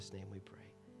Son's name we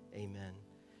pray. Amen.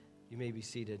 You may be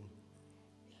seated.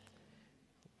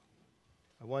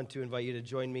 I want to invite you to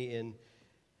join me in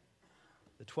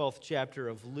the 12th chapter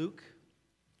of Luke.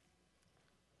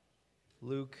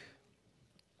 Luke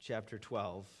chapter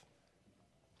 12.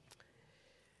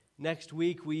 Next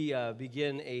week we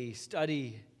begin a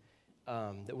study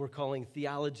that we're calling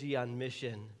Theology on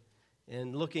Mission,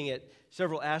 and looking at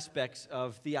several aspects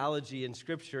of theology in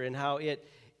Scripture and how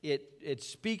it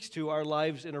speaks to our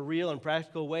lives in a real and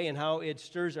practical way, and how it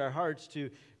stirs our hearts to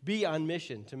be on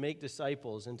mission, to make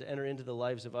disciples, and to enter into the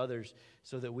lives of others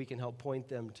so that we can help point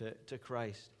them to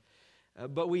Christ.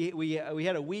 But we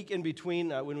had a week in between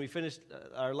when we finished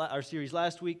our series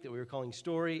last week that we were calling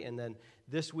Story, and then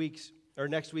next week's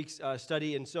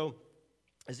study. And so,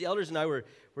 as the elders and I were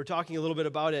talking a little bit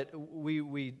about it,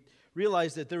 we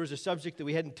realized that there was a subject that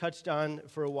we hadn't touched on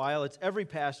for a while. It's every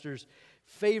pastor's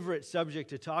favorite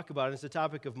subject to talk about, and it's the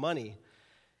topic of money.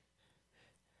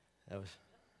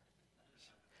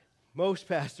 Most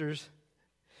pastors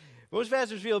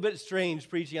feel a bit strange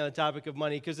preaching on the topic of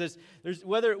money, because there's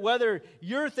whether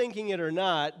you're thinking it or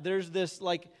not, there's this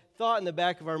thought in the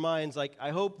back of our minds,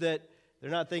 I hope that they're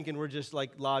not thinking we're just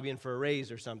lobbying for a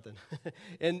raise or something.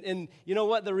 and you know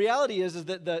what? The reality is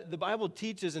that the Bible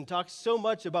teaches and talks so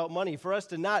much about money. For us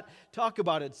to not talk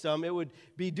about it some, it would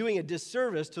be doing a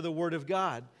disservice to the Word of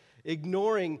God,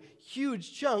 ignoring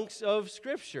huge chunks of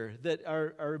Scripture that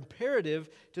are imperative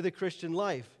to the Christian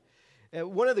life.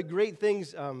 One of the great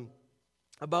things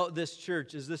about this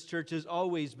church has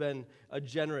always been a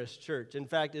generous church. In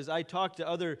fact, as I talk to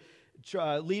other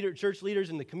church leaders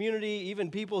in the community,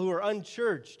 even people who are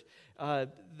unchurched,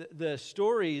 the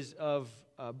stories of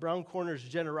Brown Corner's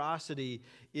generosity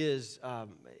it's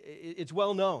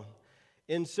well known.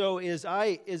 And so as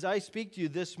I speak to you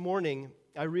this morning,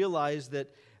 I realize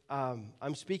that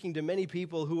I'm speaking to many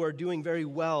people who are doing very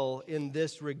well in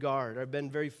this regard. I've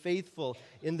been very faithful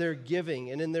in their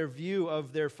giving and in their view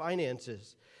of their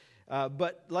finances.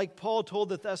 But like Paul told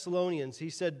the Thessalonians, he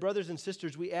said, "Brothers and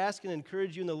sisters, we ask and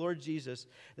encourage you in the Lord Jesus,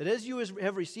 that as you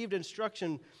have received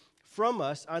instruction from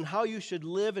us on how you should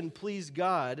live and please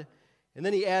God," and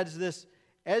then he adds this,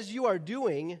 "as you are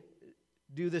doing,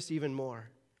 do this even more."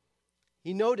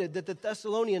 He noted that the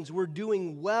Thessalonians were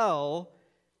doing well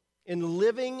in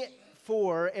living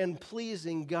for and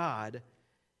pleasing God,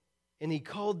 and he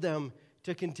called them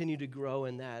to continue to grow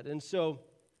in that. And so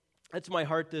that's my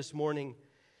heart this morning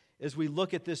as we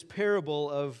look at this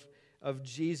parable of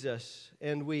Jesus,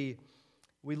 and we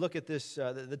look at this,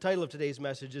 the title of today's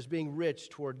message is Being Rich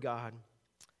Toward God.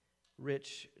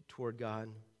 Rich toward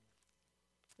God.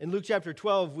 In Luke chapter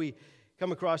 12, we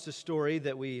come across a story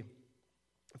that we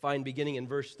find beginning in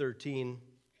verse 13.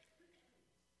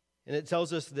 And it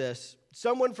tells us this: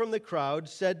 "Someone from the crowd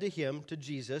said to him," to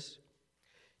Jesus,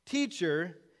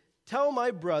 "Teacher, tell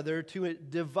my brother to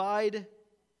divide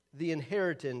the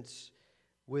inheritance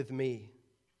with me."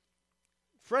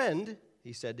 "Friend,"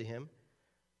 he said to him,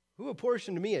 "who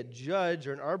apportioned me a judge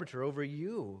or an arbiter over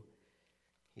you?"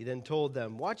 He then told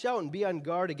them, "Watch out and be on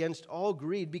guard against all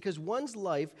greed, because one's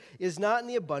life is not in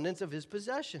the abundance of his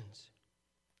possessions."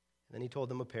 And then he told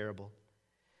them a parable.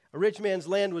 A rich man's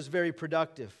land was very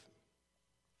productive.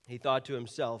 He thought to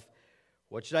himself,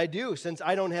 "What should I do, since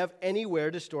I don't have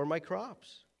anywhere to store my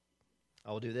crops?"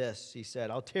 "I will do this," he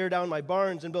said. "I'll tear down my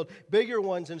barns and build bigger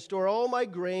ones and store all my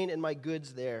grain and my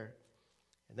goods there.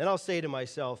 And then I'll say to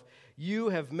myself, you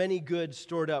have many goods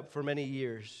stored up for many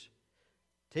years.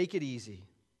 Take it easy.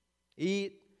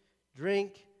 Eat,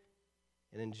 drink,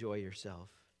 and enjoy yourself."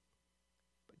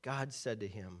 But God said to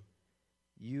him,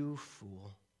 "You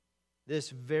fool,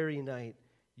 this very night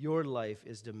your life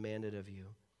is demanded of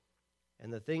you.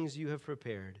 And the things you have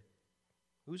prepared,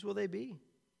 whose will they be?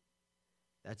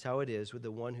 That's how it is with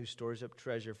the one who stores up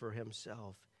treasure for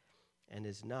himself and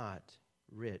is not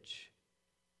rich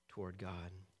toward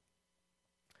God."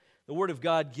 The Word of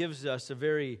God gives us a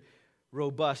very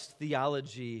robust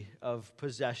theology of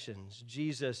possessions.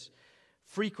 Jesus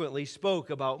frequently spoke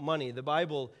about money. The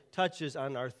Bible touches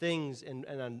on our things and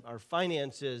on our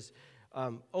finances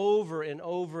over and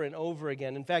over and over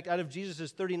again. In fact, out of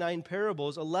Jesus' 39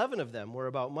 parables, 11 of them were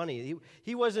about money.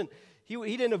 He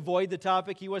didn't avoid the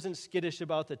topic. He wasn't skittish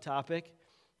about the topic,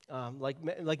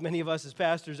 like many of us as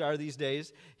pastors are these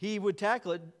days. He would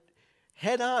tackle it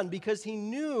head on because he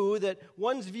knew that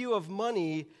one's view of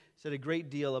money said a great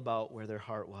deal about where their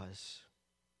heart was.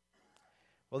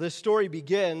 Well, this story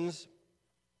begins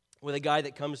with a guy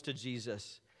that comes to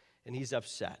Jesus, and he's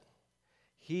upset.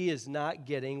 He is not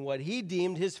getting what he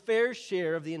deemed his fair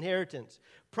share of the inheritance.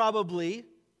 Probably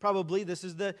this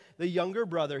is the younger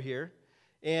brother here.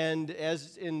 And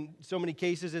as in so many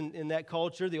cases in that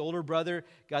culture, the older brother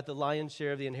got the lion's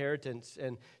share of the inheritance.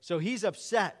 And so he's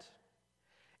upset.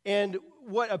 And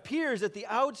what appears at the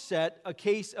outset a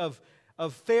case of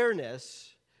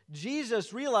fairness,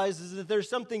 Jesus realizes that there's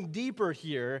something deeper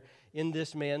here in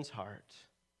this man's heart.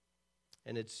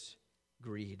 And it's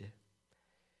greed.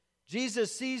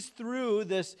 Jesus sees through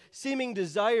this seeming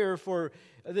desire for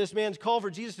this man's call for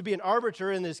Jesus to be an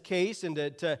arbiter in this case and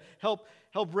to help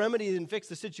remedy and fix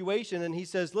the situation. And he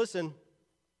says, listen,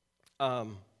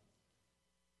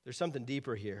 there's something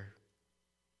deeper here.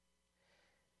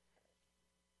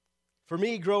 For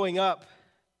me, growing up,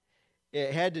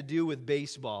 it had to do with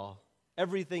baseball,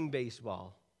 everything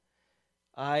baseball.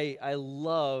 I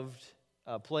loved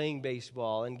playing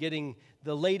baseball and getting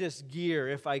the latest gear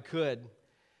if I could.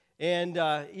 And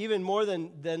even more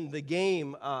than the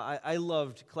game, I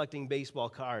loved collecting baseball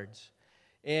cards.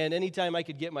 And anytime I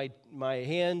could get my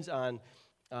hands on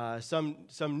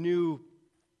some new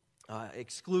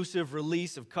exclusive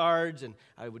release of cards, and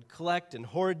I would collect and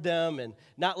hoard them and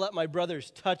not let my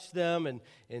brothers touch them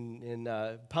and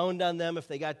pound on them if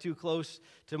they got too close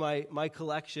to my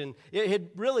collection. It had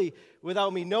really,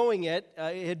 without me knowing it,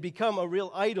 it had become a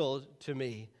real idol to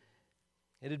me.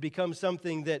 It had become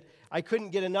something that I couldn't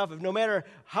get enough of. No matter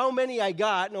how many I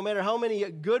got, no matter how many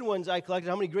good ones I collected,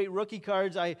 how many great rookie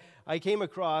cards I came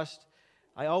across,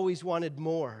 I always wanted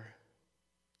more.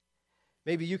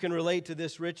 Maybe you can relate to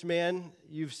this rich man.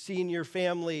 You've seen your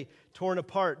family torn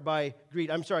apart by greed.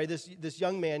 I'm sorry, this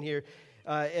young man here,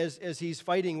 as he's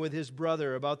fighting with his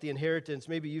brother about the inheritance.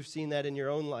 Maybe you've seen that in your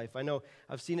own life. I know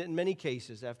I've seen it in many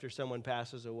cases after someone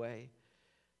passes away.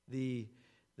 The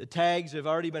tags have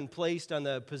already been placed on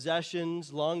the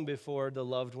possessions long before the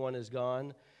loved one is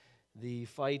gone. The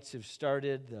fights have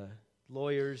started. The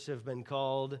lawyers have been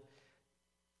called.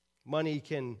 Money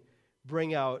can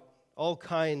bring out all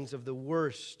kinds of the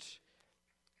worst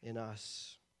in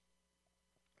us.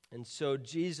 And so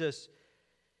Jesus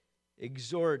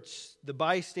exhorts the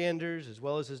bystanders as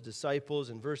well as his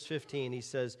disciples. In verse 15, he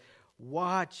says,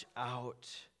 "Watch out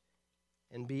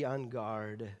and be on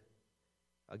guard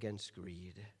against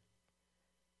greed."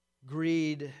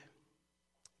 Greed,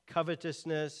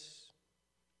 covetousness,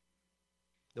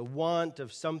 the want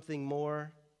of something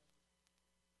more.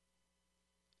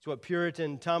 It's what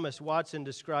Puritan Thomas Watson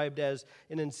described as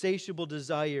an insatiable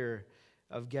desire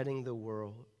of getting the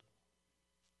world.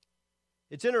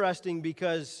 It's interesting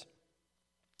because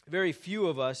very few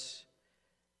of us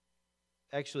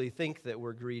actually think that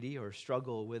we're greedy or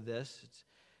struggle with this.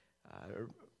 I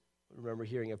remember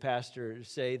hearing a pastor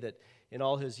say that in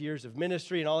all his years of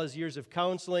ministry and all his years of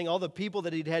counseling, all the people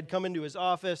that he'd had come into his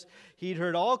office, he'd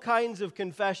heard all kinds of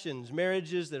confessions,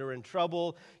 marriages that are in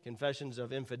trouble, confessions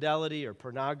of infidelity or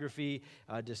pornography,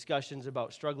 discussions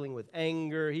about struggling with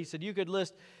anger. He said you could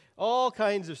list all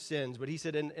kinds of sins, but he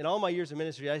said in all my years of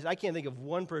ministry, I can't think of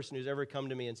one person who's ever come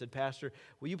to me and said, "Pastor,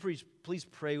 will you please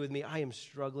pray with me? I am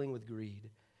struggling with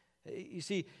greed." You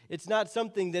see, it's not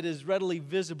something that is readily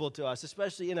visible to us,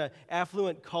 especially in an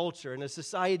affluent culture, in a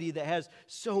society that has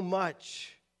so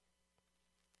much.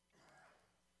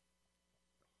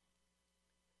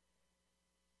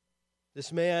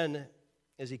 This man,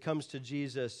 as he comes to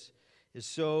Jesus, is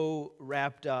so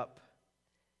wrapped up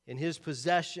in his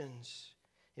possessions,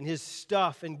 in his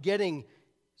stuff, and getting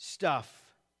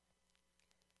stuff,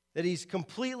 that he's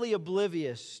completely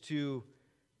oblivious to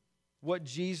what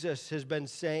Jesus has been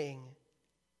saying.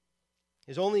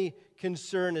 His only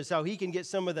concern is how he can get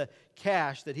some of the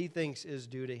cash that he thinks is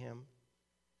due to him.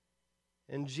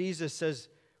 And Jesus says,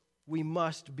 we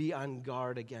must be on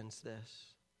guard against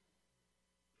this.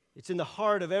 It's in the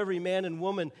heart of every man and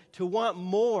woman to want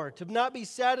more, to not be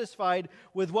satisfied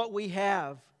with what we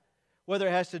have, whether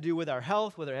it has to do with our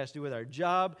health, whether it has to do with our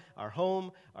job, our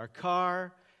home, our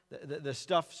car, the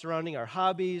stuff surrounding our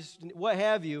hobbies, what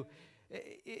have you.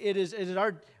 It is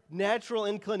our natural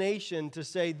inclination to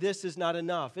say this is not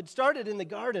enough. It started in the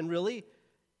garden, really.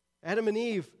 Adam and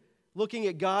Eve, looking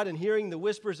at God and hearing the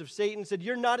whispers of Satan, said,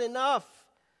 "You're not enough.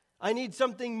 I need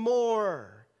something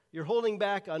more. You're holding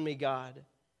back on me, God."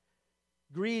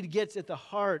 Greed gets at the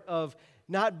heart of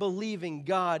not believing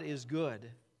God is good.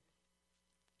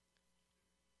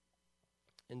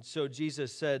 And so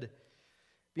Jesus said,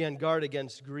 be on guard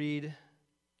against greed,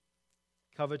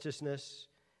 covetousness.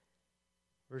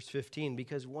 Verse 15,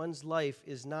 because one's life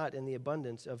is not in the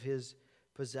abundance of his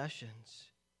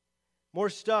possessions. More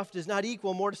stuff does not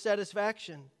equal more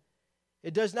satisfaction.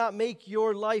 It does not make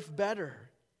your life better.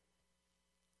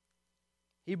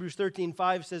 Hebrews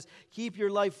 13:5 says, keep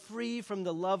your life free from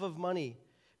the love of money.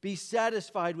 Be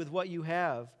satisfied with what you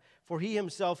have, for he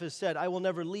himself has said, I will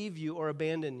never leave you or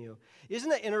abandon you. Isn't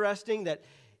that interesting that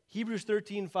Hebrews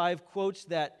 13:5 quotes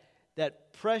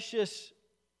that precious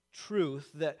truth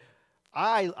that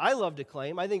I love to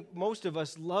claim. I think most of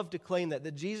us love to claim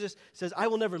that Jesus says, I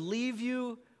will never leave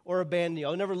you or abandon you.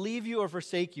 I'll never leave you or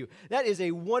forsake you. That is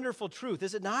a wonderful truth,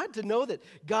 is it not? To know that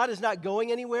God is not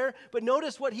going anywhere. But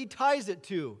notice what he ties it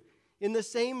to in the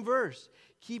same verse.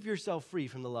 Keep yourself free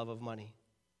from the love of money.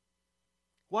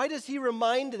 Why does he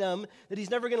remind them that he's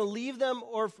never going to leave them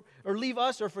or leave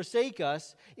us or forsake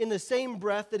us in the same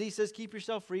breath that he says, keep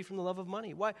yourself free from the love of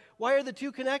money? Why are the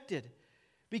two connected?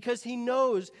 Because he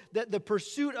knows that the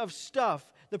pursuit of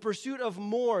stuff, the pursuit of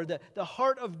more, the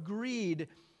heart of greed,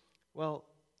 well,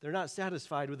 they're not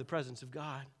satisfied with the presence of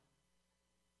God.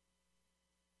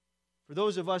 For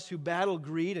those of us who battle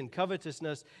greed and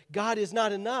covetousness, God is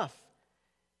not enough.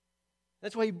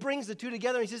 That's why he brings the two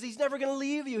together. He says he's never going to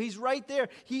leave you. He's right there.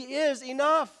 He is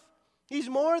enough. He's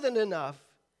more than enough.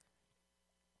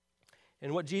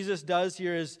 And what Jesus does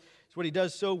here is what he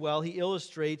does so well. He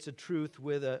illustrates a truth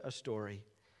with a story.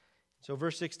 So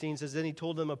verse 16 says, then he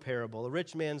told them a parable. A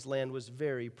rich man's land was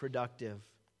very productive.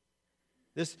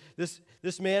 This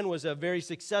man was a very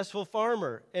successful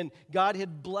farmer, and God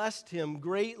had blessed him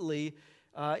greatly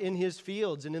in his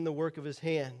fields and in the work of his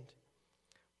hand.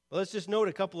 Well, let's just note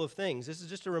a couple of things. This is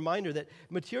just a reminder that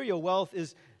material wealth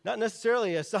is not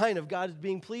necessarily a sign of God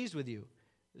being pleased with you.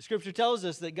 The Scripture tells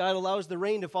us that God allows the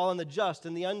rain to fall on the just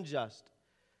and the unjust.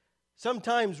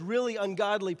 Sometimes really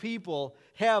ungodly people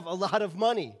have a lot of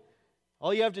money.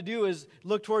 All you have to do is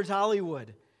look towards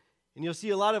Hollywood, and you'll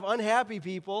see a lot of unhappy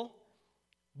people,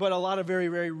 but a lot of very,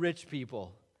 very rich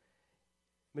people.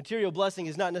 Material blessing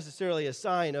is not necessarily a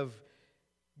sign of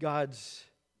God's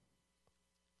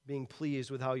being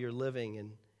pleased with how you're living.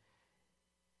 And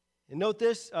note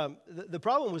this, the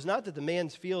problem was not that the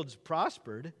man's fields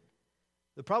prospered.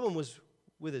 The problem was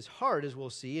with his heart, as we'll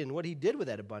see, and what he did with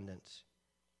that abundance.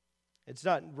 It's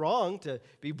not wrong to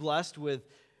be blessed with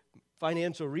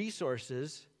financial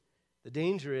resources. The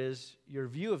danger is your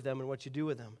view of them and what you do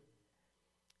with them.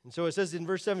 And so it says in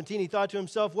verse 17, he thought to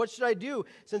himself, what should I do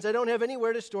since I don't have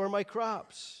anywhere to store my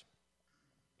crops?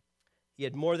 He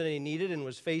had more than he needed and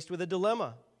was faced with a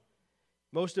dilemma.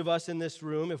 Most of us in this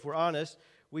room, if we're honest,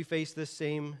 we face this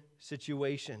same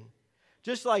situation.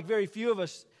 Just like very few of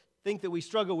us think that we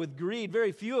struggle with greed,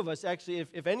 very few of us actually,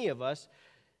 if any of us,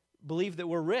 believe that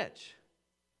we're rich.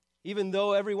 Even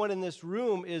though everyone in this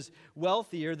room is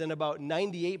wealthier than about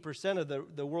 98%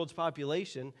 of the world's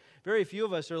population, very few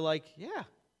of us are like, yeah,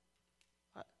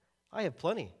 I have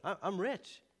plenty. I'm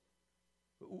rich.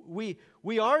 We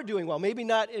are doing well. Maybe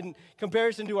not in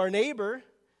comparison to our neighbor.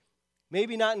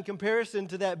 Maybe not in comparison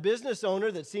to that business owner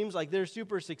that seems like they're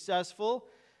super successful.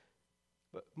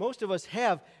 But most of us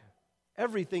have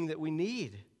everything that we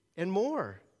need and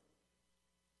more.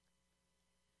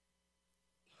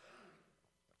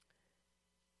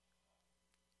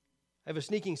 I have a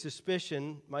sneaking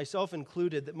suspicion, myself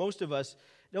included, that most of us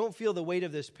don't feel the weight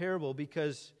of this parable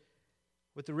because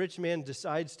what the rich man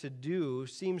decides to do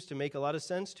seems to make a lot of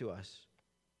sense to us.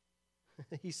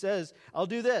 He says, I'll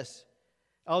do this.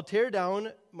 I'll tear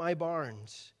down my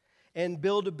barns and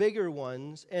build bigger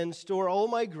ones and store all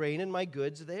my grain and my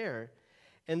goods there.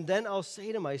 And then I'll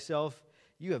say to myself,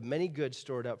 you have many goods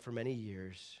stored up for many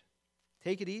years.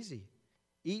 Take it easy.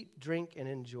 Eat, drink, and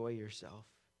enjoy yourself.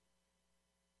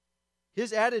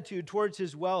 His attitude towards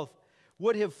his wealth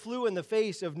would have flew in the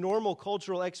face of normal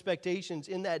cultural expectations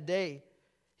in that day.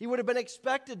 He would have been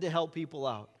expected to help people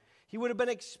out. He would have been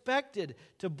expected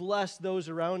to bless those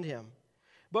around him.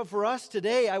 But for us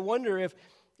today, I wonder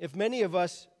if many of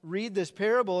us read this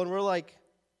parable and we're like,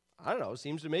 I don't know, it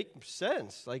seems to make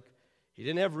sense. Like, he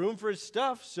didn't have room for his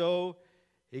stuff, so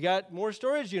he got more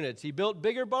storage units. He built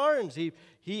bigger barns.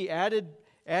 He added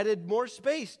more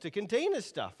space to contain his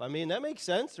stuff. I mean, that makes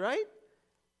sense, right?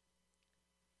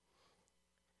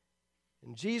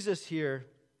 And Jesus here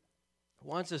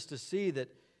wants us to see that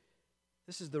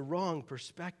this is the wrong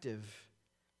perspective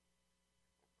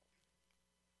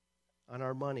on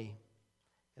our money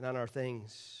and on our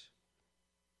things.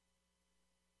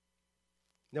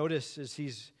 Notice as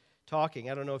he's talking,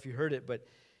 I don't know if you heard it, but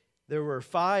there were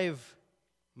 5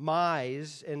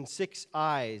 my's and 6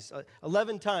 I's.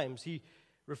 11 times he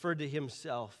referred to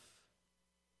himself.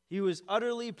 He was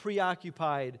utterly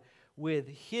preoccupied with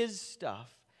his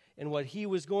stuff and what he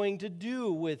was going to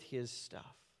do with his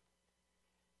stuff.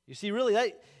 You see,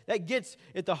 really, that gets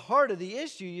at the heart of the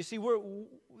issue. You see,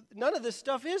 none of this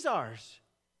stuff is ours.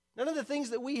 None of the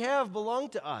things that we have belong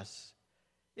to us.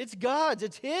 It's God's.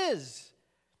 It's his.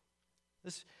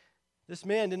 This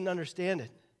man didn't understand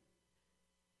it.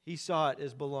 He saw it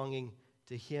as belonging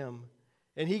to him,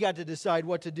 and he got to decide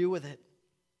what to do with it.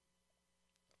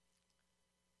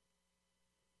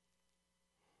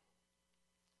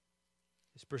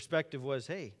 His perspective was,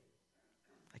 hey,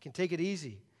 I can take it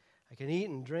easy. I can eat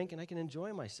and drink, and I can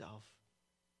enjoy myself.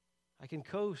 I can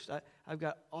coast. I've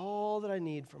got all that I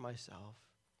need for myself.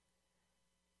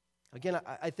 Again,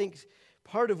 I think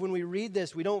part of when we read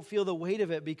this, we don't feel the weight of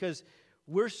it because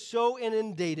we're so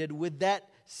inundated with that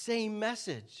same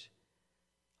message.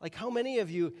 Like how many of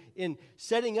you in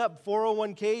setting up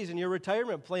 401ks and your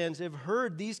retirement plans have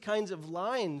heard these kinds of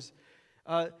lines?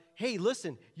 Hey,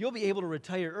 listen, you'll be able to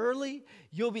retire early.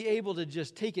 You'll be able to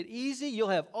just take it easy. You'll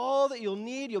have all that you'll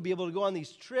need. You'll be able to go on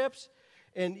these trips,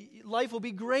 and life will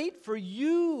be great for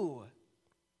you.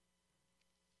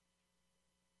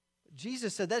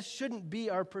 Jesus said that shouldn't be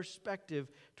our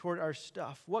perspective toward our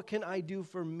stuff. What can I do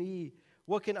for me?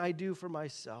 What can I do for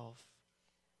myself?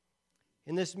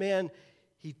 And this man,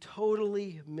 he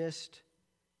totally missed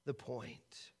the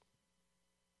point.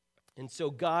 And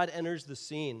so God enters the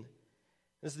scene.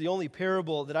 This is the only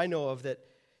parable that I know of that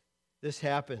this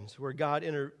happens, where God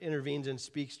intervenes and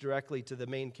speaks directly to the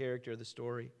main character of the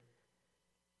story.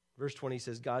 Verse 20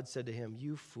 says, God said to him,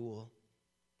 "You fool."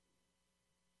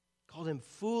 Called him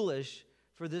foolish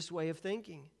for this way of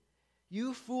thinking.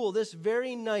 "You fool, this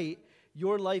very night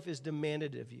your life is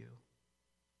demanded of you.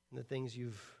 And the things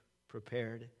you've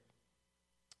prepared,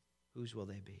 whose will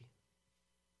they be?"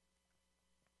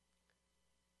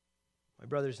 My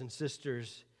brothers and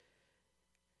sisters,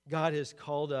 God has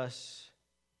called us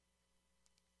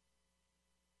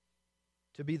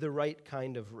to be the right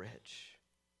kind of rich.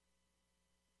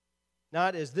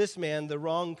 Not as this man, the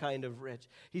wrong kind of rich.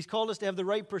 He's called us to have the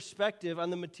right perspective on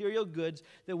the material goods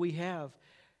that we have.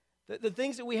 The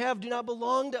things that we have do not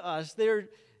belong to us. They're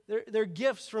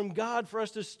gifts from God for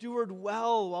us to steward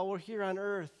well while we're here on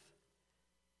earth.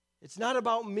 It's not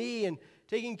about me and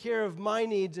taking care of my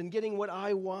needs and getting what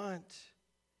I want.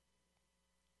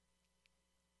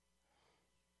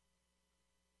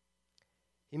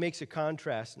 He makes a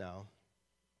contrast now.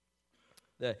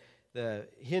 The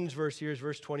hinge verse here is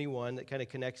verse 21 that kind of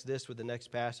connects this with the next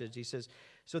passage. He says,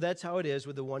 "So that's how it is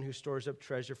with the one who stores up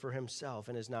treasure for himself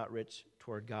and is not rich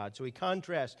toward God." So he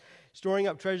contrasts storing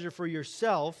up treasure for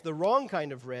yourself, the wrong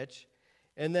kind of rich,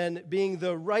 and then being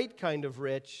the right kind of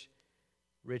rich,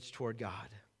 rich toward God.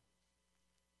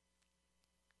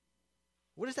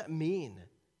 What does that mean?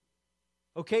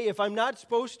 Okay, if I'm not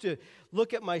supposed to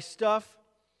look at my stuff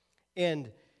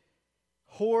and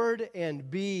hoard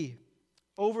and be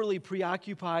overly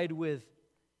preoccupied with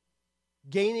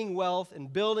gaining wealth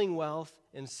and building wealth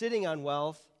and sitting on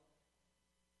wealth,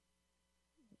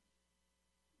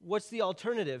 what's the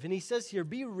alternative? And he says here,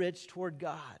 be rich toward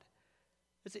God.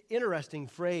 That's an interesting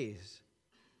phrase.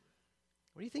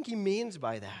 What do you think he means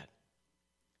by that?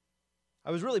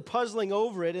 I was really puzzling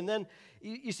over it, and then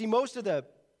you see most of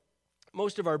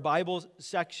our Bible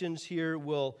sections here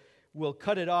will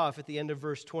cut it off at the end of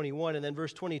verse 21, and then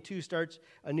verse 22 starts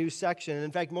a new section. And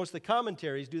in fact, most of the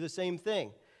commentaries do the same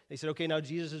thing. They said, okay, now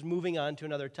Jesus is moving on to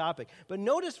another topic. But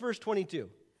notice verse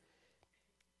 22.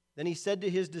 Then he said to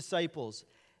his disciples,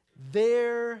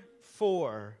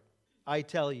 "Therefore, I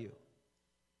tell you."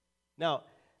 Now,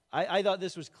 I thought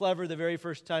this was clever the very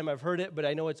first time I've heard it, but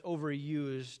I know it's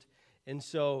overused. And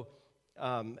so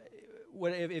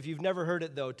if you've never heard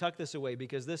it, though, tuck this away,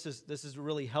 because this is a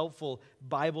really helpful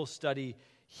Bible study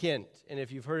hint. And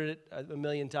if you've heard it a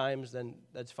million times, then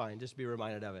that's fine. Just be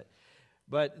reminded of it.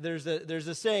 But there's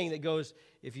a saying that goes,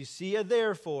 if you see a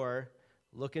therefore,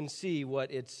 look and see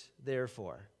what it's there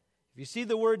for. If you see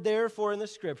the word therefore in the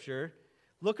Scripture,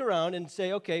 look around and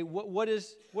say, okay, what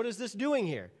is this doing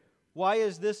here? Why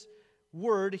is this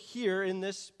word here in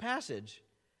this passage?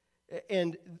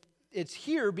 And it's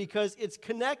here because it's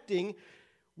connecting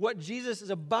what Jesus is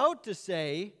about to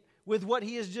say with what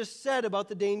he has just said about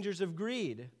the dangers of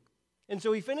greed. And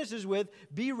so he finishes with,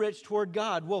 be rich toward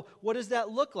God. Well, what does that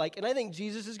look like? And I think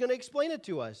Jesus is going to explain it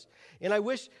to us. And I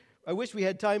wish we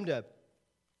had time to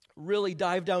really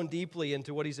dive down deeply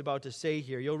into what he's about to say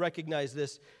here. You'll recognize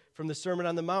this from the Sermon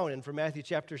on the Mount and from Matthew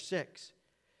chapter 6.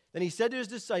 Then he said to his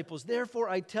disciples, "Therefore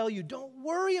I tell you, don't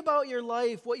worry about your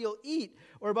life, what you'll eat,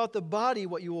 or about the body,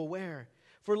 what you will wear.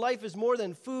 For life is more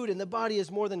than food, and the body is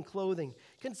more than clothing.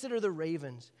 Consider the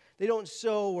ravens. They don't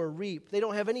sow or reap. They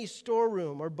don't have any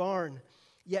storeroom or barn,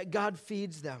 yet God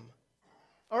feeds them.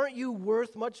 Aren't you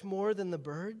worth much more than the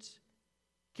birds?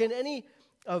 Can any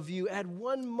of you add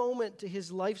 1 moment to his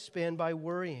lifespan by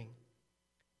worrying?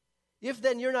 If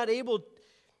then you're not able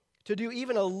to do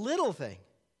even a little thing,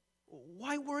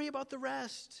 why worry about the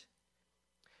rest?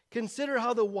 Consider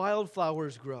how the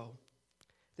wildflowers grow.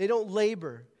 They don't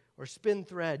labor or spin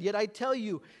thread. Yet I tell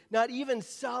you, not even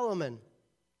Solomon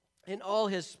in all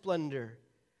his splendor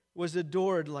was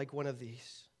adored like one of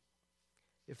these.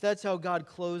 If that's how God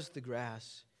clothes the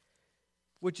grass,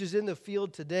 which is in the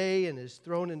field today and is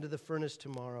thrown into the furnace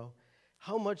tomorrow,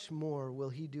 how much more will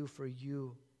he do for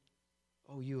you,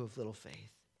 O you of little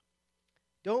faith?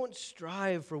 Don't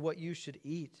strive for what you should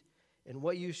eat and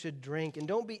what you should drink, and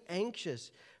don't be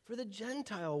anxious, for the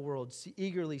Gentile world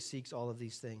eagerly seeks all of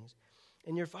these things,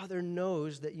 and your Father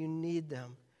knows that you need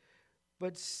them.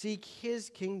 But seek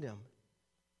his kingdom,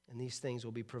 and these things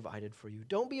will be provided for you.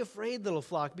 Don't be afraid, little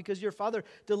flock, because your Father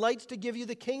delights to give you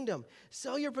the kingdom.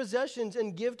 Sell your possessions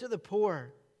and give to the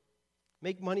poor.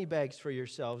 Make money bags for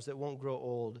yourselves that won't grow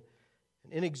old,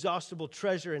 an inexhaustible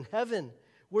treasure in heaven,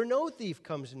 where no thief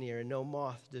comes near and no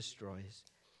moth destroys.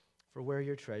 For where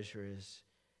your treasure is,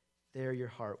 there your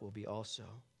heart will be also.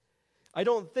 I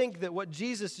don't think that what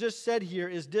Jesus just said here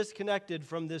is disconnected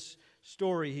from this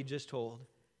story he just told.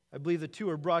 I believe the two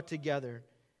are brought together.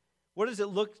 What does it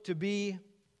look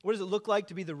like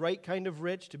to be the right kind of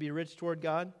rich, to be rich toward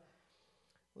God?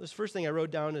 Well, this first thing I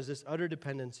wrote down is this utter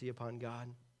dependency upon God.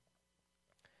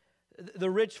 The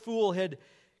rich fool had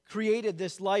created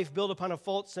this life built upon a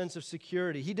false sense of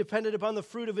security. He depended upon the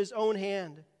fruit of his own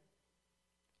hand.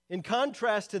 In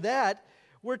contrast to that,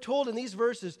 we're told in these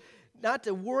verses not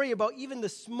to worry about even the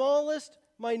smallest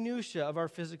minutia of our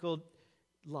physical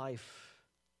life.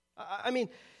 I mean,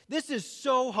 this is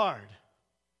so hard.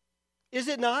 Is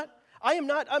it not? I'm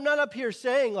not up here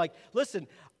saying, like, listen,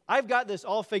 I've got this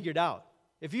all figured out.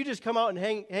 If you just come out and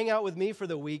hang out with me for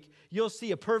the week, you'll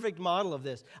see a perfect model of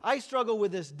this. I struggle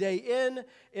with this day in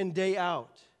and day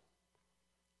out.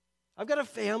 I've got a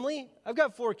family. I've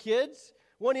got 4 kids.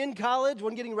 One in college,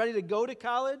 one getting ready to go to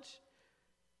college.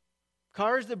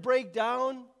 Cars that break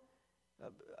down.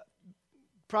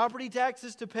 Property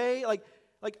taxes to pay. Like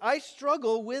I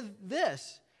struggle with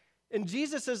this. And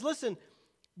Jesus says, listen,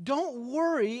 don't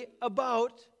worry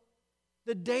about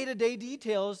the day-to-day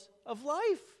details of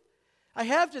life. I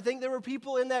have to think there were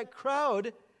people in that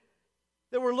crowd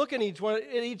that were looking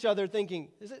at each other thinking,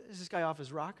 is this guy off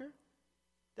his rocker?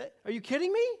 Are you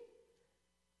kidding me?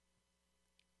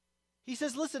 He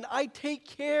says, listen, I take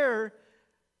care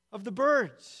of the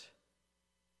birds.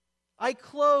 I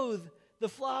clothe the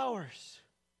flowers.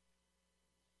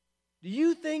 Do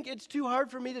you think it's too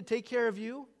hard for me to take care of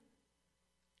you?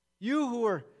 You who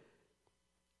are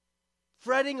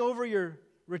fretting over your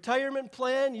retirement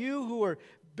plan, you who are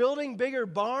building bigger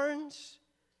barns.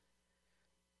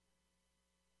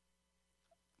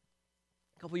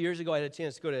 A couple years ago, I had a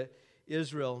chance to go to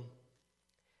Israel,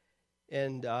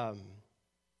 and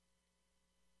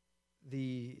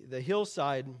the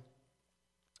hillside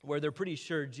where they're pretty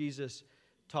sure Jesus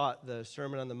taught the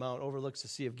Sermon on the Mount overlooks the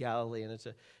Sea of Galilee, and it's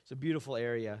a beautiful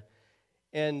area.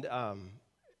 And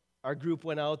our group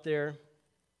went out there,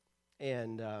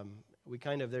 and we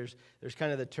kind of there's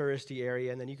kind of the touristy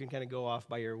area, and then you can kind of go off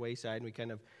by your wayside, and we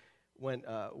kind of went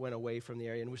away from the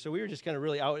area, and so we were just kind of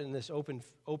really out in this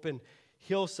open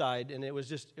hillside, and it was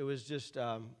just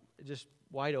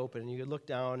wide open, and you could look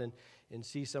down and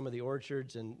see some of the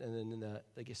orchards and then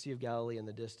the Sea of Galilee in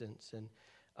the distance. And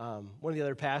one of the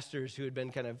other pastors who had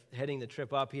been kind of heading the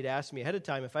trip up, he'd asked me ahead of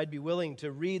time if I'd be willing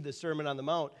to read the Sermon on the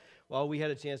Mount while we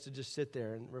had a chance to just sit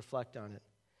there and reflect on it.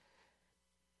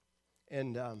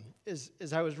 And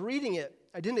as I was reading it,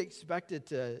 I didn't expect it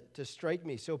to strike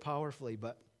me so powerfully,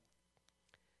 but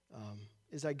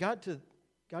as I got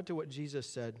to what Jesus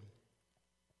said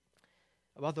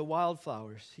about the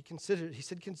wildflowers, he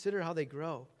said, consider how they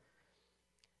grow.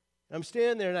 And I'm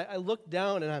standing there, and I look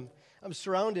down, and I'm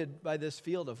surrounded by this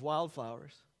field of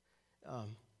wildflowers,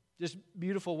 just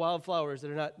beautiful wildflowers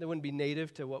that wouldn't be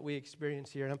native to what we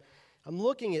experience here. And I'm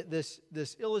looking at this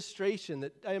illustration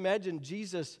that I imagine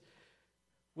Jesus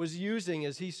was using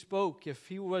as he spoke. If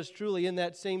he was truly in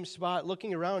that same spot,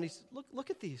 looking around, he said, "Look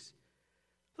at these.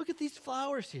 Look at these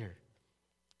flowers here.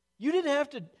 You didn't have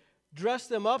to dress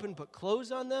them up and put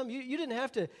clothes on them. You didn't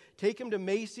have to take them to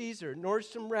Macy's or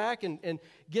Nordstrom Rack and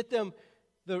get them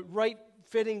the right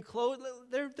fitting clothes.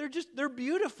 They're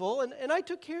beautiful, and I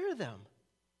took care of them."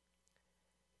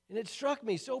 And it struck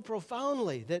me so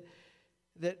profoundly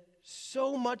that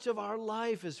so much of our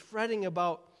life is fretting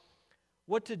about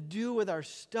what to do with our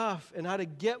stuff and how to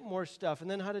get more stuff and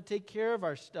then how to take care of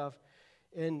our stuff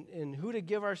and who to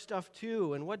give our stuff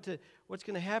to and what's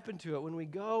going to happen to it when we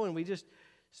go, and we just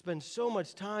spend so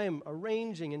much time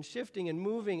arranging and shifting and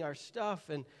moving our stuff.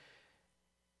 And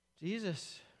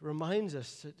Jesus reminds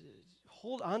us to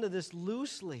hold on to this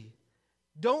loosely.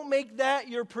 Don't make that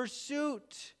your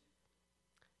pursuit.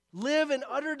 Live in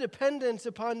utter dependence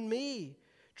upon me.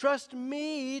 Trust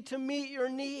me to meet your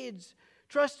needs.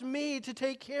 Trust me to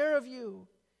take care of you.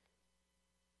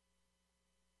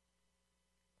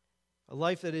 A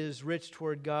life that is rich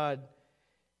toward God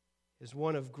is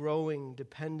one of growing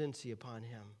dependency upon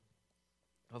Him,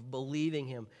 of believing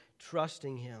Him,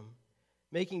 trusting Him,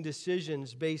 making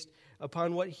decisions based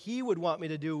upon what He would want me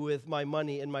to do with my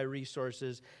money and my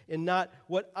resources, and not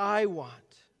what I want.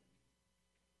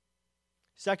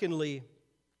 Secondly,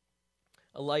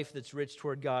 a life that's rich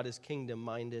toward God is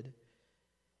kingdom-minded.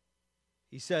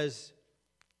 He says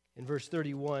in verse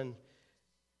 31,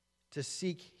 to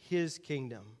seek His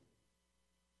kingdom.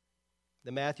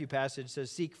 The Matthew passage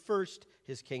says, seek first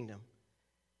His kingdom,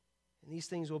 and these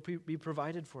things will be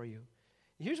provided for you.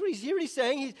 Here's what he's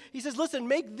saying. He says, listen,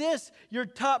 make this your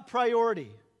top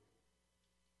priority,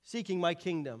 seeking my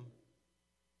kingdom,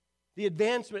 the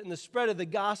advancement and the spread of the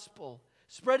gospel,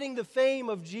 spreading the fame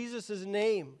of Jesus'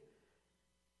 name.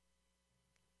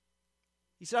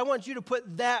 He said, I want you to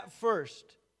put that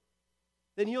first.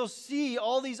 Then you'll see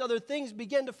all these other things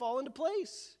begin to fall into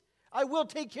place. I will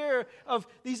take care of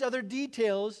these other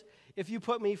details if you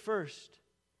put me first.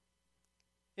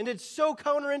 And it's so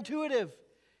counterintuitive.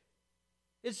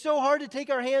 It's so hard to take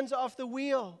our hands off the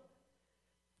wheel,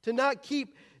 to not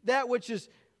keep that which is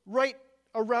right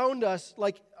around us,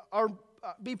 like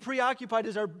be preoccupied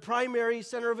as our primary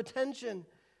center of attention.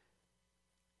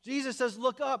 Jesus says,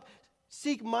 look up,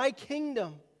 seek my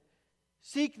kingdom.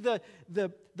 Seek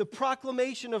the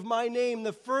proclamation of my name,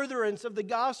 the furtherance of the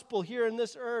gospel here in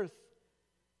this earth.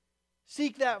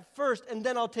 Seek that first, and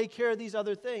then I'll take care of these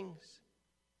other things.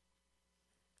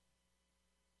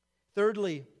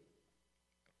 Thirdly,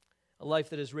 a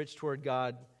life that is rich toward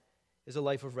God is a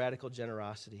life of radical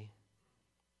generosity.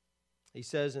 He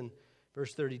says in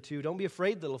verse 32, don't be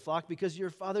afraid, little flock, because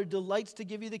your Father delights to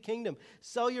give you the kingdom.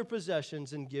 Sell your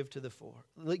possessions and give to the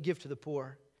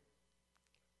poor.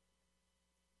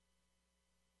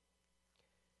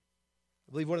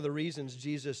 I believe one of the reasons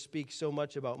Jesus speaks so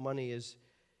much about money is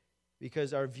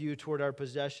because our view toward our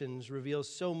possessions reveals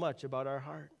so much about our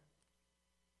heart.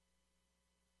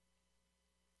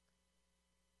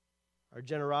 Our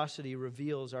generosity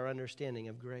reveals our understanding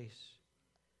of grace.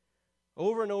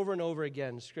 Over and over and over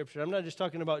again, Scripture. I'm not just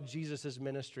talking about Jesus'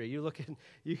 ministry.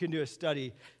 You can do a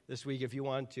study this week if you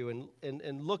want to,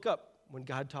 and look up when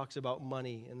God talks about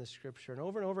money in the Scripture. And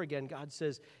over again, God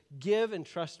says, give and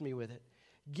trust me with it.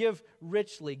 Give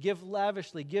richly, give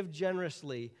lavishly, give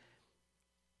generously,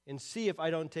 and see if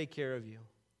I don't take care of you.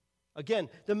 Again,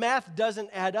 the math doesn't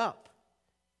add up.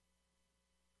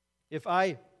 If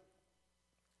I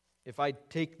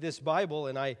take this Bible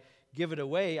and I give it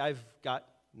away, I've got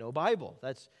no Bible.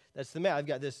 That's the math. I've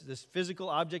got this physical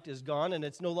object is gone and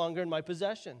it's no longer in my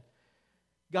possession.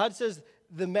 God says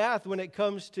the math when it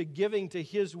comes to giving to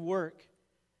His work,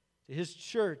 to His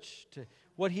church, to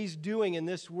what He's doing in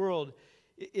this world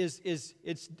it's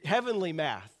heavenly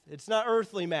math. It's not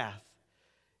earthly math.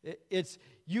 It's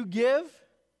you give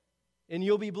and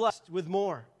you'll be blessed with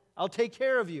more. I'll take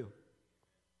care of you.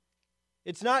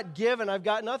 It's not give and I've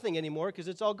got nothing anymore because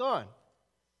it's all gone.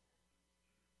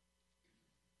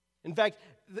 In fact,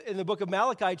 in the book of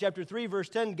Malachi, chapter 3, verse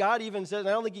 10, God even says, and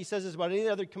I don't think He says this about any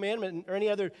other commandment or any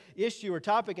other issue or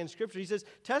topic in Scripture. He says,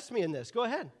 test me in this. Go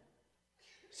ahead.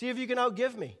 See if you can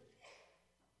outgive me.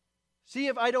 See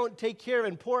if I don't take care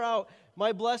and pour out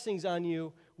my blessings on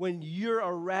you when you're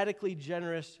a radically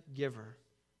generous giver.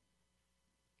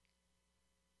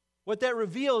 What that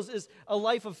reveals is a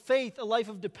life of faith, a life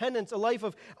of dependence, a life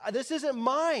of, this isn't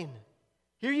mine.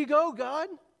 Here you go, God.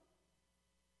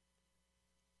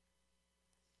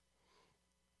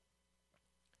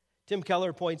 Tim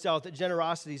Keller points out that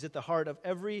generosity is at the heart of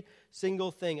every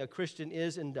single thing a Christian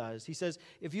is and does. He says,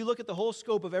 if you look at the whole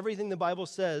scope of everything the Bible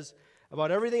says about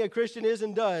everything a Christian is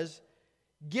and does,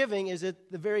 giving is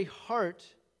at the very heart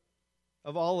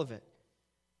of all of it.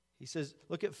 He says,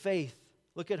 look at faith,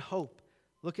 look at hope,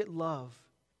 look at love.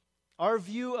 Our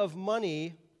view of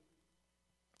money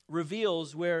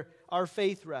reveals where our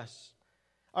faith rests.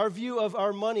 Our view of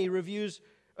our money reveals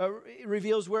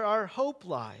where our hope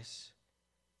lies.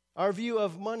 Our view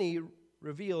of money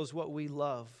reveals what we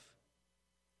love.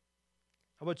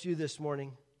 How about you this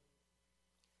morning?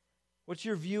 What's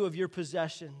your view of your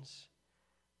possessions?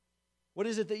 What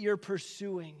is it that you're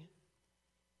pursuing?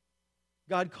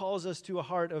 God calls us to a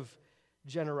heart of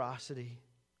generosity.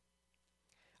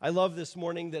 I love this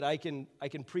morning that I can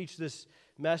preach this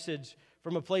message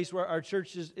from a place where our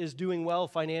church is doing well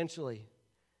financially.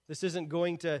 This isn't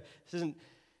going to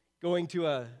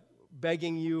a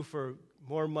begging you for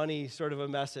more money sort of a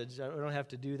message. I don't have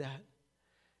to do that.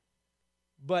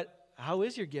 But how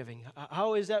is your giving?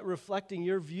 How is that reflecting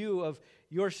your view of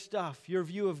your stuff, your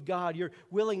view of God, your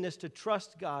willingness to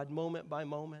trust God moment by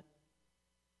moment?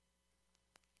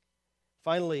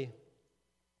 Finally,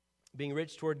 being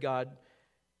rich toward God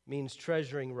means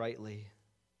treasuring rightly.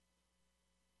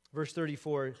 Verse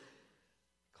 34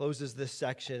 closes this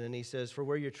section, and he says, "For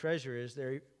where your treasure is,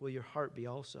 there will your heart be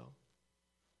also."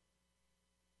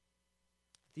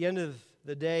 At the end of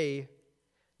the day,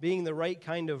 being the right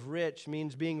kind of rich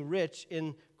means being rich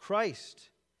in Christ.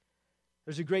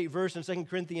 There's a great verse in 2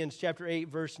 Corinthians chapter 8,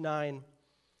 verse 9.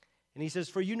 And he says,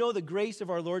 "For you know the grace of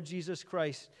our Lord Jesus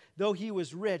Christ, though he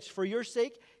was rich, for your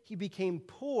sake he became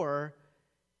poor,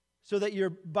 so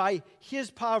that by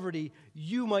his poverty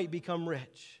you might become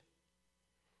rich."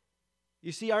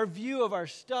 You see, our view of our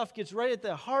stuff gets right at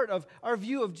the heart of our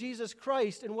view of Jesus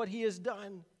Christ and what he has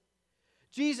done.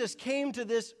 Jesus came to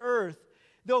this earth,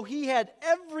 though he had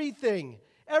everything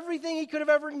he could have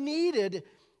ever needed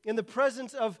in the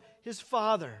presence of his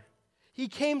Father. He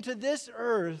came to this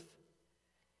earth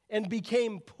and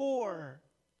became poor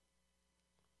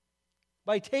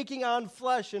by taking on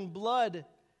flesh and blood,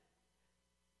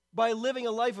 by living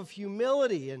a life of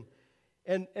humility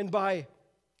and by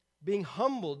being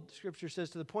humbled, Scripture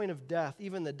says, to the point of death,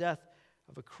 even the death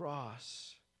of a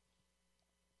cross.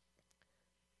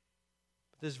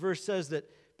 This verse says that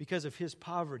because of his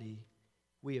poverty,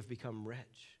 we have become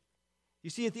rich. You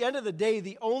see, at the end of the day,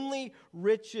 the only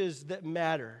riches that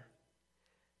matter,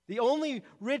 the only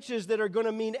riches that are going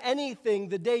to mean anything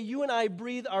the day you and I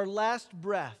breathe our last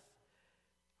breath,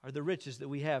 are the riches that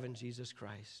we have in Jesus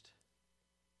Christ.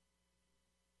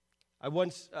 I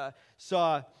once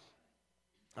saw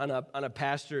on a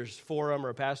pastor's forum or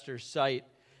a pastor's site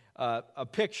a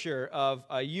picture of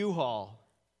a U-Haul.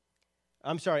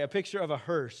 A picture of a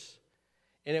hearse.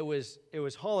 And it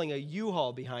was hauling a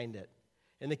U-Haul behind it.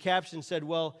 And the caption said,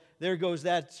 "Well, there goes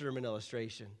that sermon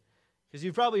illustration." Because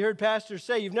you've probably heard pastors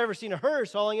say you've never seen a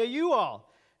hearse hauling a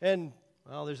U-Haul. And,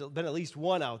 well, there's been at least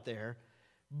one out there.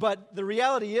 But the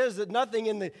reality is that nothing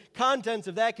in the contents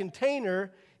of that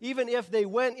container, even if they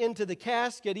went into the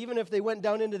casket, even if they went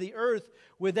down into the earth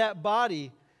with that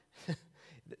body,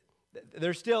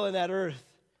 they're still in that earth.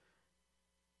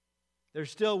 They're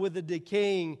still with the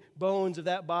decaying bones of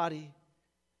that body.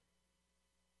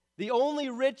 The only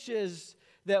riches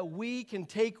that we can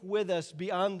take with us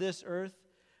beyond this earth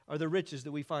are the riches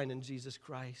that we find in Jesus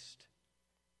Christ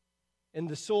and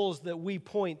the souls that we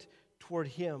point toward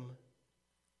him.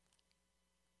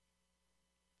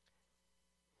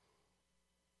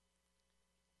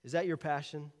 Is that your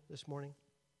passion this morning?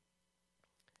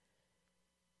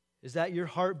 Is that your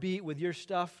heartbeat with your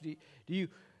stuff?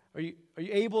 Are you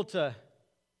able to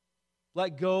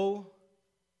let go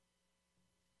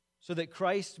so that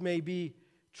Christ may be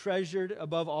treasured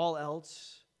above all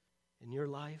else in your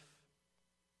life?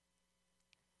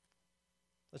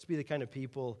 Let's be the kind of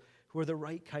people who are the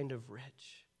right kind of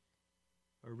rich,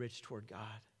 or rich toward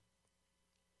God.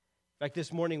 In fact,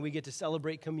 this morning we get to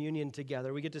celebrate communion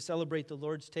together. We get to celebrate the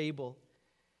Lord's table.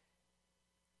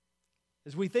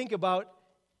 As we think about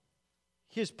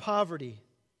his poverty,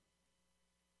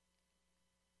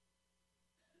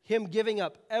 him giving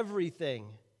up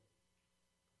everything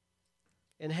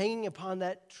and hanging upon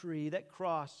that tree, that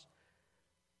cross,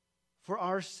 for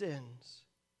our sins.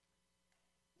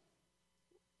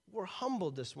 We're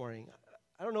humbled this morning.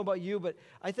 I don't know about you, but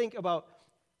I think about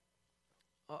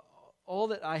all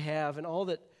that I have and all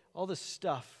the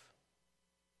stuff.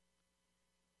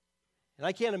 And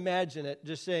I can't imagine it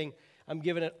just saying, I'm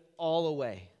giving it all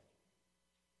away.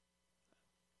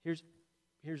 Here's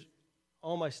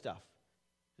all my stuff.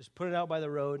 Just put it out by the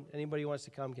road. Anybody who wants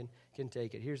to come can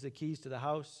take it. Here's the keys to the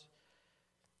house.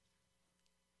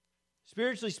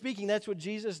 Spiritually speaking, that's what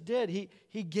Jesus did.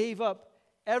 He gave up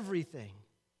everything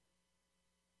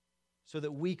so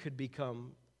that we could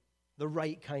become the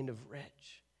right kind of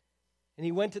rich. And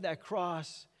he went to that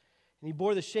cross, and he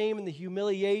bore the shame and the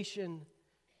humiliation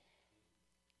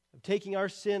of taking our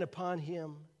sin upon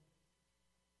him.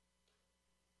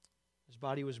 His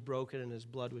body was broken, and his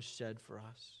blood was shed for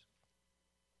us.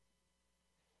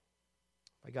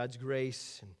 By God's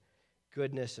grace and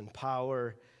goodness and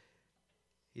power,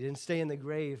 he didn't stay in the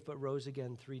grave, but rose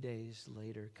again 3 days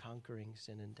later, conquering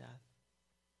sin and death.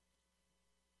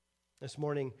 This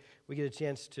morning, we get a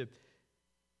chance to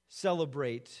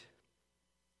celebrate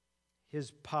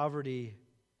his poverty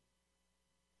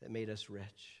that made us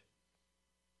rich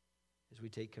as we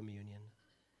take communion.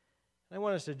 And I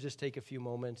want us to just take a few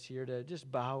moments here to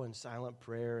just bow in silent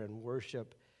prayer and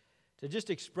worship, to just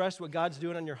express what God's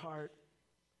doing on your heart,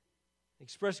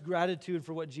 express gratitude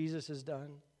for what Jesus has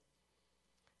done.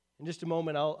 In just a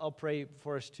moment, I'll pray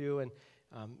for us too. And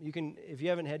you can, if you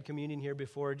haven't had communion here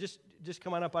before, just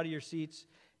come on up out of your seats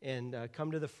and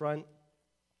come to the front.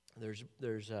 There's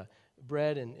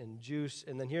bread and juice.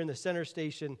 And then here in the center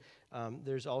station,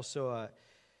 there's also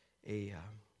a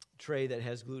tray that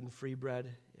has gluten-free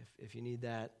bread if you need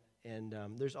that. And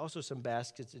there's also some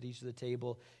baskets at each of the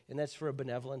table, and that's for a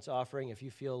benevolence offering. If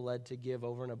you feel led to give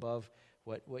over and above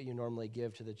what you normally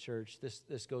give to the church,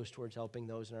 this goes towards helping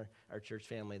those in our church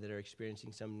family that are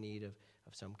experiencing some need of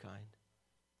some kind.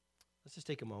 Let's just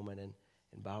take a moment and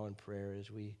bow in prayer as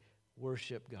we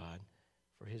worship God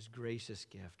for his gracious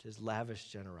gift, his lavish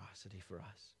generosity for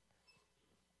us.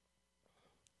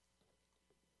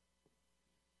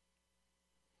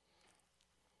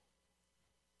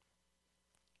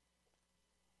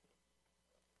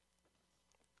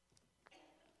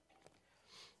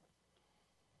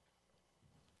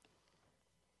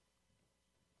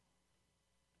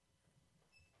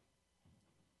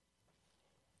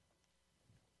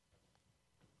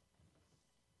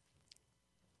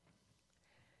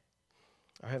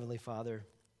 Our Heavenly Father,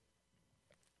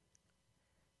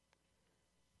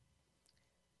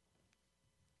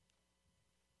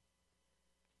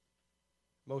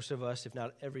 most of us, if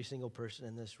not every single person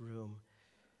in this room,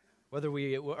 whether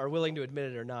we are willing to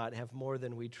admit it or not, have more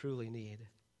than we truly need.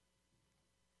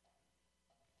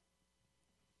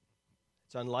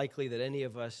 It's unlikely that any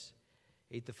of us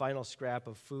ate the final scrap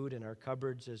of food in our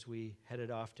cupboards as we headed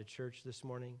off to church this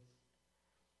morning.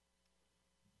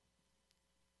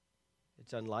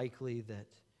 It's unlikely that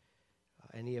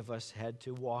any of us had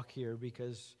to walk here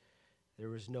because there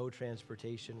was no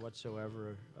transportation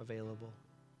whatsoever available.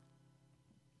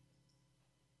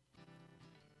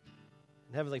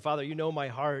 And Heavenly Father, you know my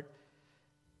heart.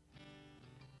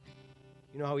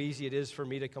 You know how easy it is for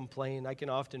me to complain. I can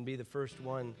often be the first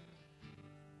one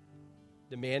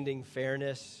demanding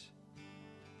fairness.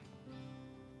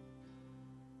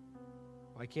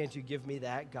 Why can't you give me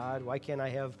that, God? Why can't I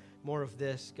have more of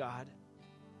this, God?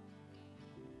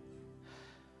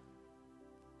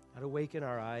 God, awaken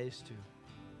our eyes to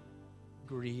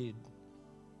greed.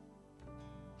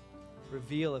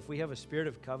 Reveal if we have a spirit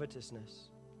of covetousness.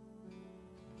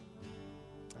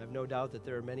 I have no doubt that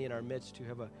there are many in our midst who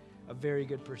have a very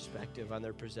good perspective on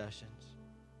their possessions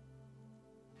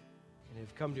and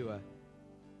have come to a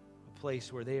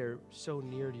place where they are so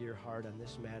near to your heart on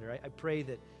this matter. I pray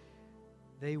that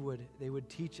they would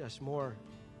teach us more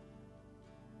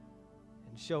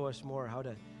and show us more how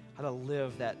to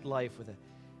live that life with an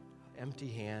empty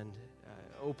hand,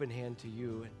 open hand to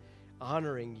you, and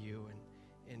honoring you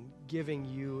and giving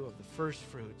you of the first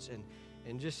fruits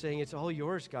and just saying, it's all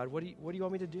yours, God. What do you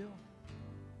want me to do?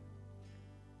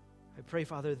 I pray,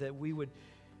 Father, that we would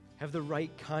have the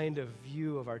right kind of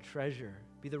view of our treasure,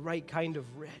 be the right kind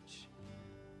of rich,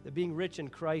 that being rich in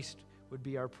Christ would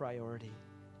be our priority,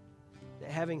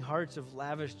 that having hearts of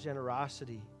lavish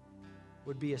generosity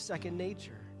would be a second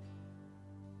nature.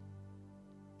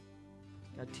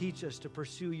 God, teach us to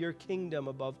pursue your kingdom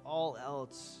above all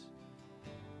else,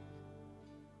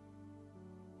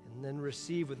 and then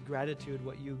receive with gratitude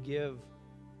what you give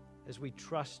as we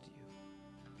trust you.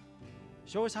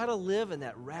 Show us how to live in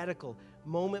that radical,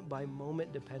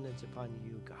 moment-by-moment dependence upon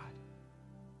you, God.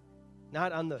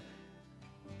 Not on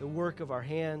the work of our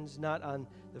hands, not on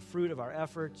the fruit of our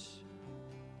efforts,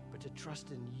 but to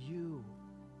trust in you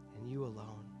and you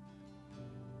alone.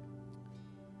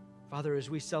 Father, as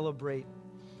we celebrate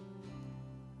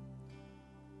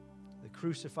the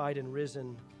crucified and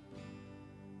risen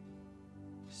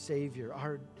Savior,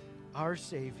 our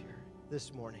Savior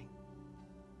this morning,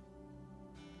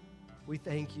 we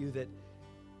thank you that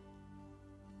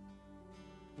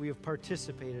we have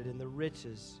participated in the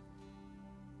riches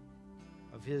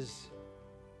of his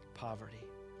poverty.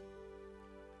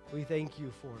 We thank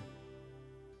you for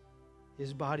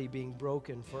his body being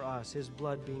broken for us, his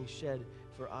blood being shed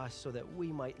for us, so that we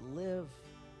might live,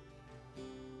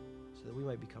 so that we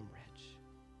might become rich.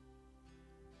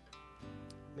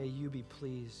 May you be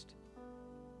pleased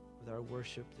with our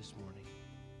worship this morning.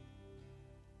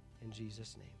 In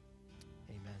Jesus' name,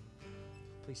 amen.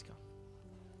 Please come.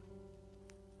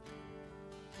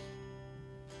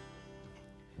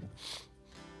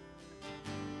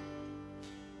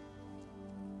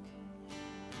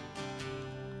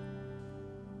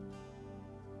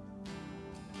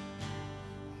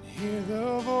 Hear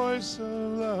the voice of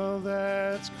love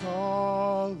that's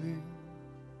calling.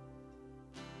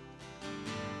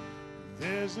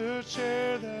 There's a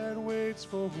chair that waits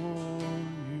for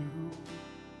you,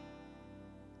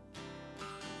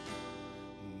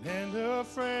 and a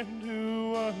friend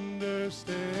who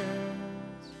understands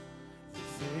the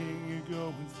thing you're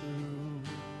going through.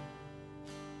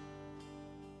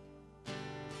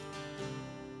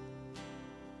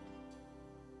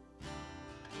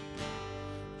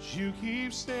 You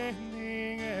keep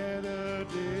standing at a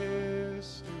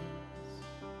distance,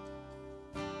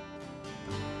 the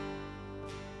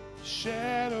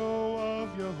shadow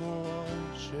of your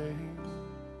shame.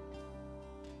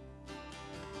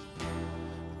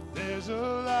 There's a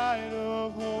light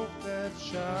of hope that's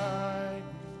shining.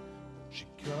 Won't you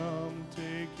come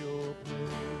take your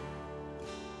place?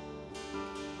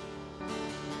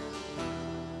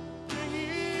 Bring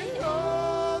it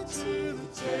all to the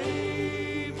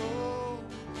table.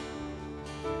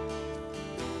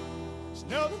 There's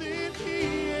nothing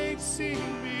he ain't seen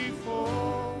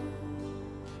before.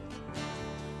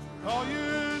 For all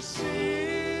your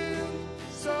sin,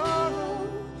 sorrow,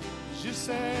 your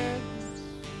sadness,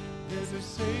 there's a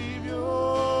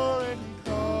Savior and he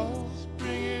calls.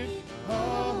 Bring it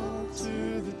all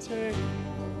to the table.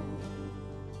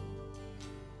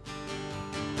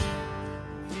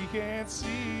 He can't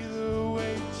see the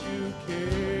weight you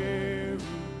carry,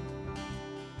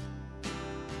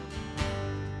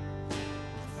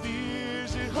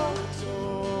 fears it holds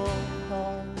so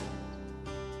hard.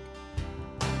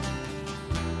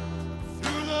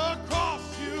 Through the cross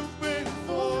you've been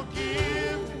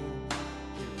forgiven,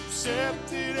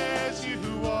 accepted as you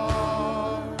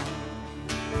are.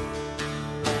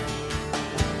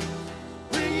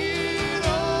 Bring it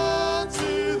all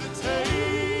to the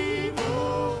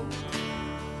table.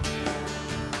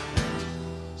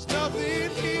 There's nothing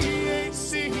he ain't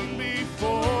seen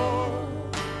before.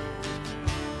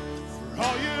 For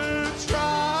all your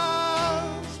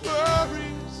trials,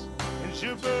 worries, and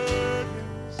your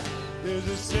burdens, there's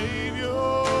a Savior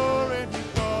and he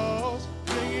calls.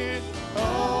 Bring it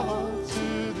all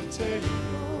to the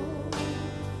table.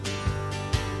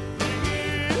 Bring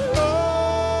it all.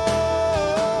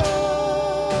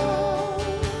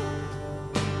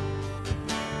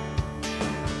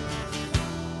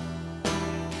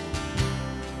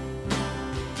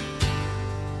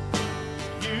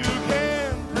 You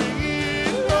can bring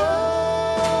it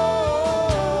all.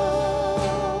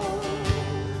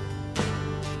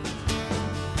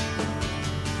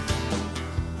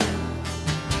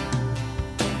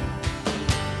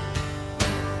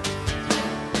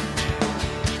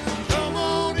 Come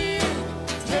on in,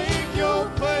 take your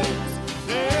place.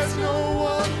 There's no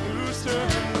one who's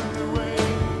turned away.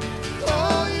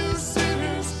 All you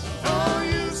sinners, all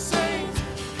you saints,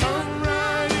 come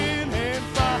right in and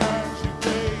find your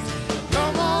grace.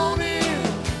 Come on in,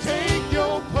 take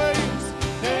your place.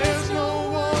 There's no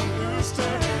one who's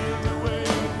turned away.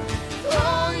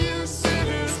 All you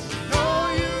sinners,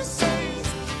 all you saints,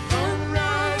 come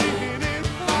right in and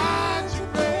find your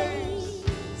grace.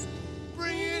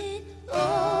 Bring it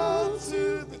all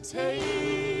to the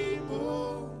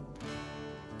table.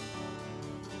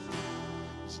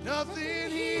 There's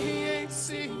nothing he ain't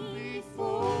seen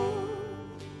before.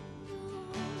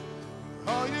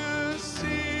 All your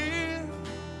sin,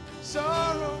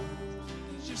 sorrow,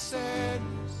 and your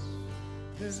sadness,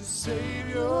 there's a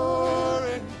Savior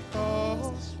and he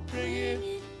calls. Bring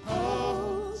it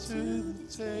all to the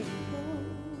table.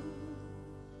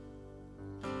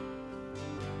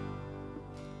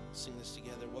 Sing this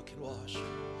together. What can wash?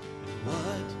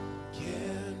 What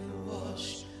can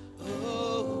wash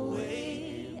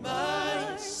away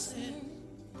my sin?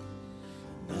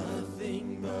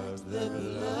 Nothing but the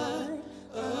blood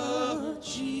of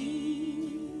Jesus.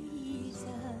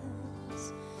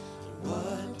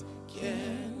 What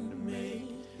can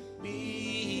make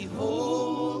me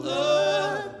whole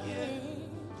again?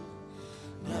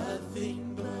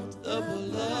 Nothing but the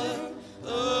blood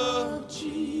of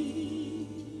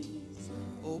Jesus.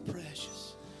 Oh,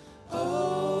 precious.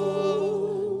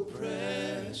 Oh,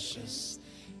 precious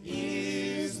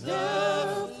is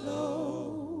the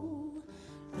flow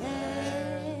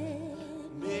that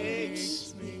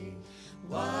makes me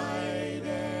white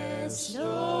as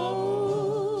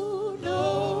snow.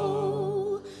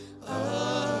 No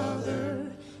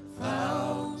other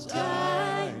fount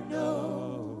I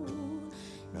know.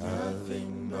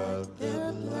 Nothing but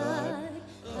the blood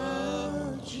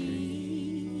of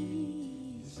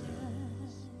Jesus.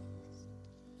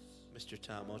 Mr.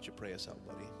 Tom, why don't you pray us out,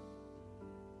 buddy?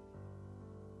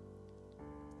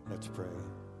 Let's pray.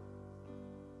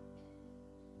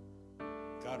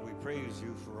 God, we praise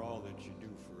you for all that you do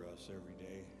for us every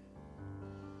day.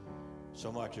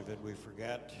 So much of it we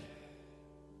forget.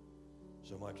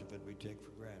 So much of it we take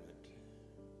for granted.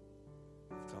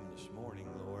 We've come this morning,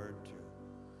 Lord,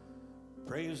 to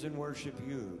praise and worship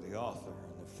you, the author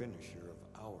and the finisher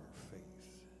of our faith.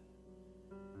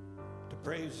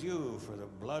 praise you for the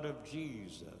blood of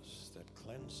Jesus that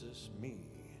cleanses me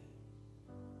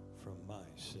from my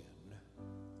sin.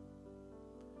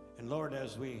 And Lord,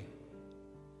 as we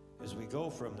go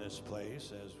from this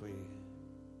place, as we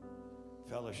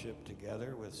fellowship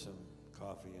together with some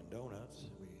coffee and donuts,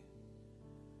 we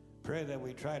pray that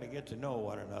we try to get to know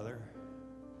one another.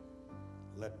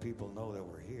 Let people know that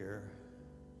we're here.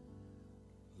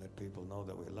 Let people know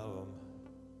that we love them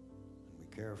and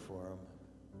we care for them.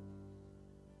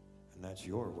 And that's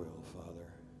your will,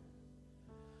 Father.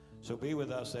 So be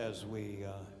with us as we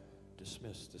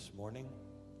dismiss this morning.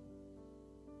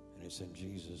 And it's in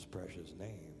Jesus' precious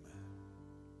name.